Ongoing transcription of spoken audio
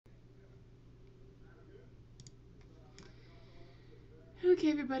Okay,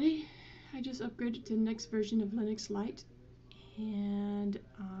 everybody, I just upgraded to the next version of Linux Lite, and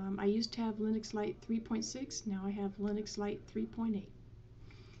I used to have Linux Lite 3.6. Now I have Linux Lite 3.8,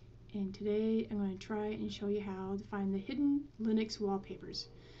 and today I'm going to try and show you how to find the hidden Linux wallpapers,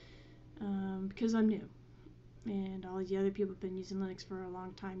 because I'm new and all the other people have been using Linux for a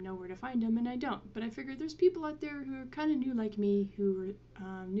long time know where to find them, and I don't. But I figured there's people out there who are kind of new like me, who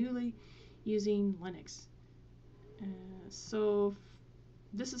are newly using Linux. So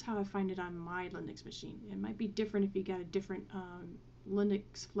this is how I find it on my Linux machine. It might be different if you got a different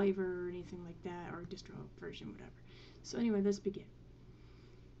Linux flavor or anything like that, or distro version, whatever. So anyway, let's begin.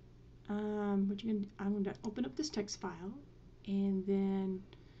 I'm going to open up this text file, and then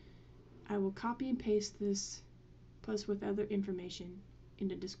I will copy and paste this plus with other information in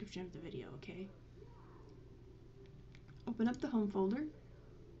the description of the video, okay? Open up the home folder.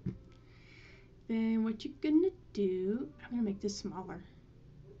 Then what you're gonna do, I'm gonna make this smaller.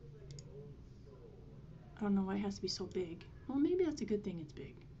 I don't know why it has to be so big. Well, maybe that's a good thing it's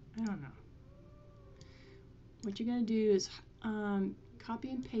big. I don't know. What you're gonna do is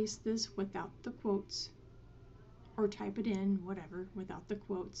copy and paste this without the quotes, or type it in, whatever, without the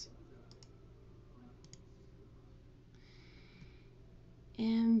quotes.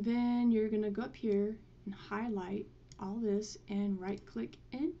 And then you're going to go up here and highlight all this and right click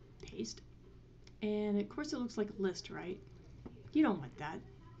and paste. And of course it looks like a list, right? You don't want that.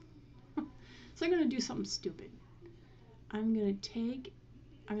 So I'm going to do something stupid. I'm going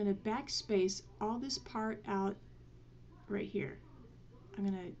to backspace all this part out right here. I'm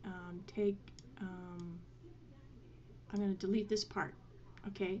going to delete this part,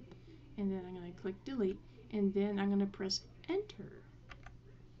 okay? And then I'm going to click delete, and then I'm going to press enter.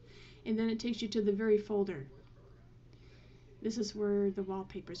 And then it takes you to the very folder. This is where the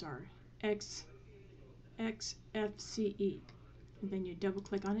wallpapers are, xfce. And then you double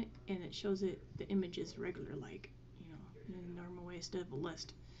click on it, and it shows it the images regular, like, you know, in the normal way instead of a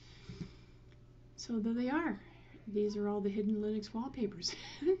list. So there they are. These are all the hidden Linux wallpapers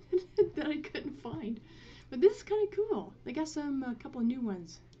that I couldn't find. But this is kind of cool. They got a couple of new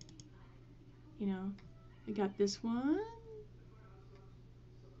ones. You know, they got this one.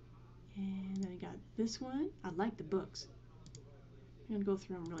 And then I got this one. I like the books. I'm going to go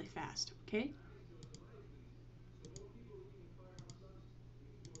through them really fast, okay?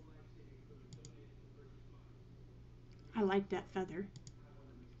 I like that feather.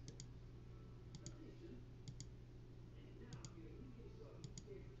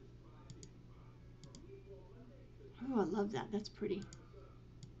 Oh, I love that. That's pretty.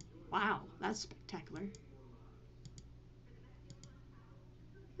 Wow, that's spectacular.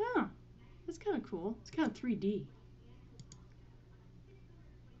 Oh, that's kind of cool. It's kind of 3D.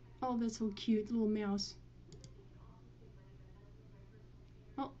 Oh, that's so cute, little mouse.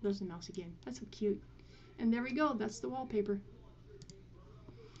 Oh, there's the mouse again. That's so cute. And there we go. That's the wallpaper.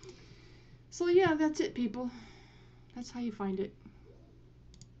 So yeah, that's it, people. That's how you find it.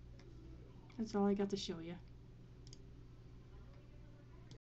 That's all I got to show you.